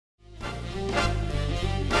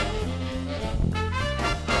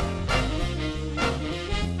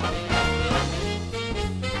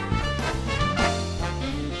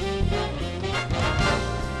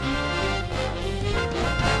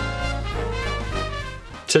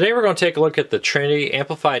Today we're going to take a look at the Trinity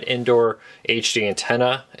Amplified Indoor HD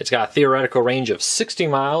Antenna. It's got a theoretical range of 60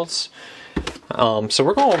 miles. So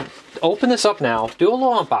we're going to open this up now, do a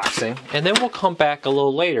little unboxing, and then we'll come back a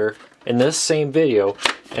little later in this same video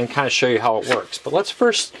and kind of show you how it works. But let's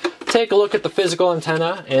first take a look at the physical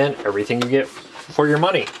antenna and everything you get for your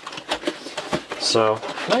money. So,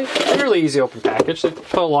 fairly easy open package. They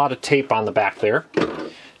put a lot of tape on the back there.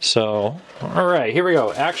 So, alright, here we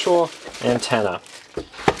go. Actual antenna.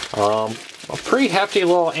 A pretty hefty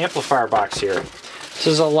little amplifier box here. This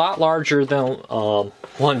is a lot larger than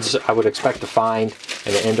ones I would expect to find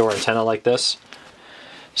in an indoor antenna like this.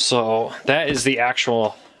 So that is the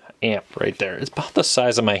actual amp right there. It's about the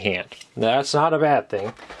size of my hand. That's not a bad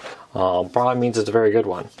thing. Probably means it's a very good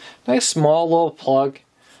one. Nice small little plug.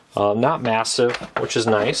 Not massive, which is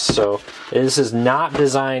nice. So this is not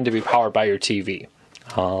designed to be powered by your TV.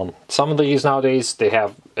 Some of these nowadays, they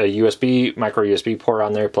have a USB, micro USB port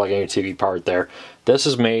on there, plug in your TV powered there. This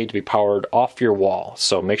is made to be powered off your wall,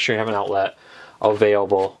 so make sure you have an outlet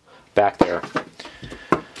available back there.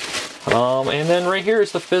 And then right here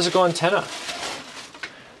is the physical antenna.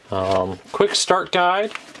 Quick start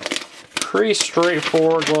guide. Pretty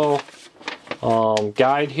straightforward little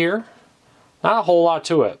guide here. Not a whole lot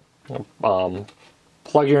to it.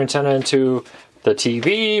 Plug your antenna into the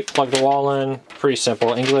TV, plug the wall in, pretty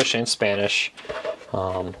simple, English and Spanish.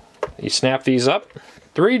 You snap these up,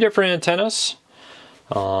 3 different antennas,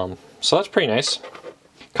 so that's pretty nice.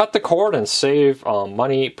 Cut the cord and save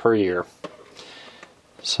money per year.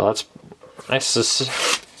 So that's nice.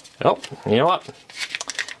 Oh, you know what?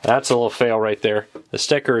 That's a little fail right there. The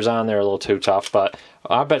sticker is on there a little too tough, but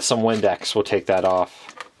I bet some Windex will take that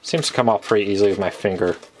off. Seems to come off pretty easily with my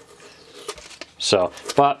finger. So,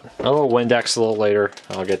 but a little Windex a little later,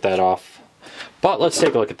 I'll get that off. But let's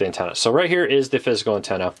take a look at the antenna. So right here is the physical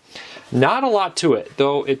antenna. Not a lot to it,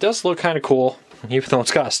 though it does look kind of cool, even though it's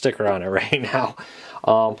got a sticker on it right now.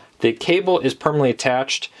 The cable is permanently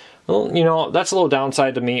attached. Well, you know, that's a little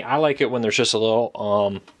downside to me. I like it when there's just a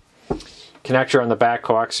little connector on the back,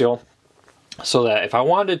 coaxial. So that if I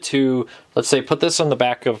wanted to, let's say, put this on the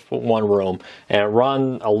back of one room and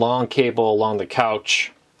run a long cable along the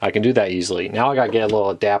couch, I can do that easily. Now I gotta get a little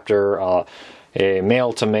adapter, a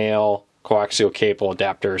male-to-male coaxial cable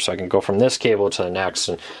adapter, so I can go from this cable to the next.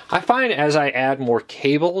 And I find as I add more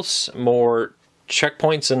cables, more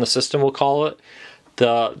checkpoints in the system, we'll call it,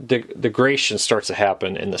 the degradation starts to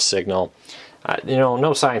happen in the signal. You know,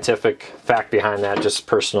 no scientific fact behind that, just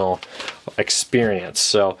personal experience.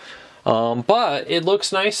 So, but it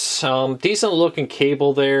looks nice. Decent looking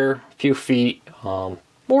cable there, a few feet.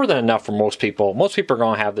 More than enough for most people. Most people are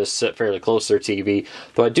going to have this sit fairly close to their TV,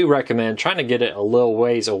 though I do recommend trying to get it a little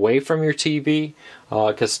ways away from your TV,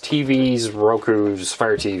 because TVs, Roku's,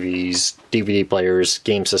 Fire TVs, DVD players,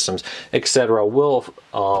 game systems, etc. will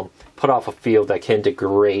put off a field that can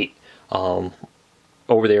degrade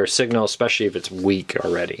over-the-air signal, especially if it's weak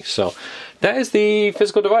already. So that is the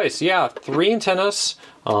physical device. Yeah, 3 antennas,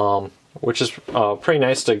 which is pretty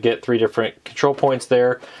nice to get 3 different control points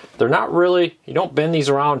there. They're not really, you don't bend these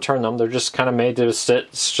around and turn them, they're just kind of made to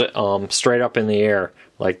sit straight up in the air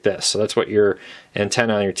like this. So that's what your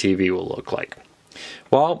antenna on your TV will look like.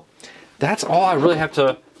 Well, that's all I really have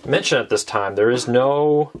to mention at this time. There is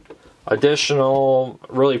no additional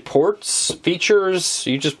really ports, features.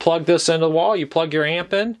 You just plug this into the wall, you plug your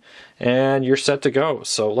amp in, and you're set to go.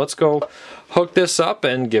 So let's go hook this up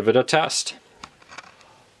and give it a test.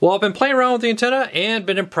 Well, I've been playing around with the antenna and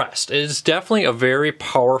been impressed. It is definitely a very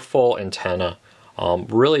powerful antenna.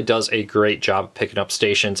 Really does a great job of picking up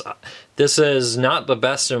stations. This is not the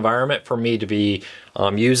best environment for me to be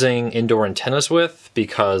using indoor antennas with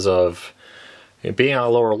because of it being on a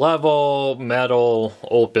lower level, metal,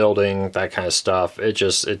 old building, that kind of stuff.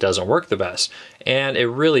 It doesn't work the best. And it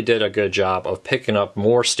really did a good job of picking up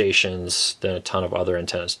more stations than a ton of other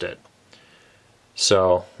antennas did.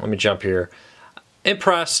 So let me jump here.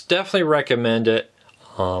 Impressed, definitely recommend it.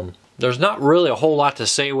 There's not really a whole lot to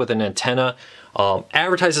say with an antenna.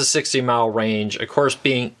 Advertises 60-mile range. Of course,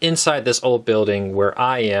 being inside this old building where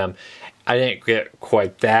I am, I didn't get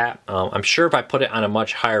quite that. I'm sure if I put it on a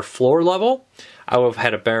much higher floor level, I would have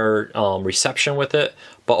had a better reception with it.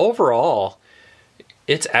 But overall,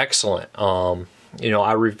 it's excellent. You know,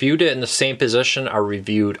 I reviewed it in the same position I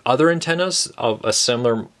reviewed other antennas of a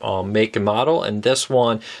similar make and model, and this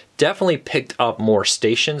one definitely picked up more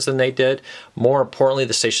stations than they did. More importantly,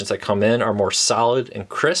 the stations that come in are more solid and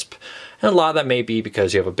crisp, and a lot of that may be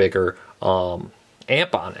because you have a bigger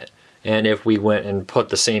amp on it. And if we went and put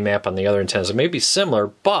the same amp on the other antennas, it may be similar,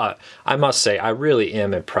 but I must say I really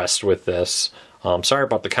am impressed with this. Sorry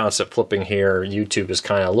about the concept flipping here. YouTube is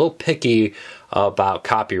kind of a little picky about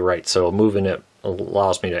copyright, so moving it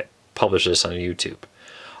allows me to publish this on YouTube.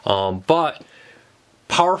 But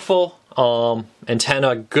powerful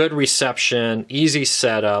antenna, good reception, easy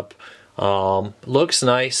setup, looks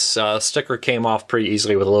nice. Sticker came off pretty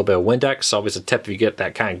easily with a little bit of Windex. Always a tip if you get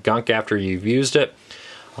that kind of gunk after you've used it,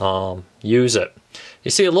 use it. You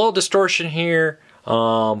see a little distortion here,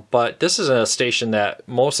 but this is a station that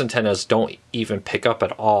most antennas don't even pick up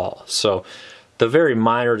at all. So the very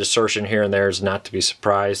minor distortion here and there is not to be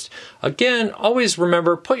surprised. Again, always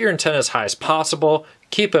remember, put your antenna as high as possible.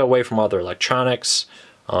 Keep it away from other electronics.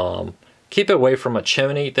 Keep it away from a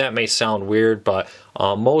chimney. That may sound weird, but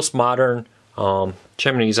most modern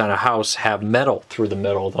chimneys on a house have metal through the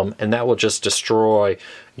middle of them, and that will just destroy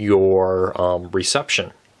your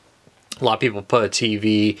reception. A lot of people put a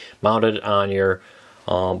TV mounted on your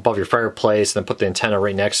above your fireplace, and then put the antenna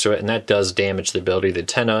right next to it, and that does damage the ability of the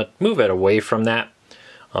antenna. Move it away from that.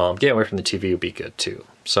 Get away from the TV would be good too.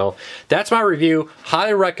 So that's my review.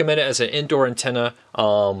 Highly recommend it as an indoor antenna.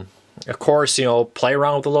 Of course, you know, play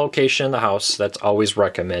around with the location in the house. That's always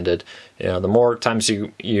recommended. You know, the more times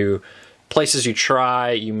places you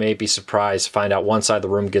try, you may be surprised to find out one side of the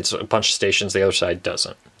room gets a bunch of stations, the other side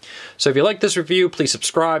doesn't. So if you like this review, please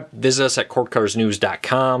subscribe. Visit us at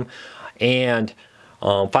cordcuttersnews.com, and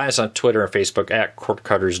find us on Twitter and Facebook at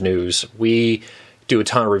cordcuttersnews. We do a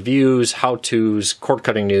ton of reviews, how-tos, cord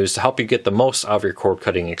cutting news to help you get the most out of your cord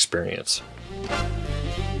cutting experience.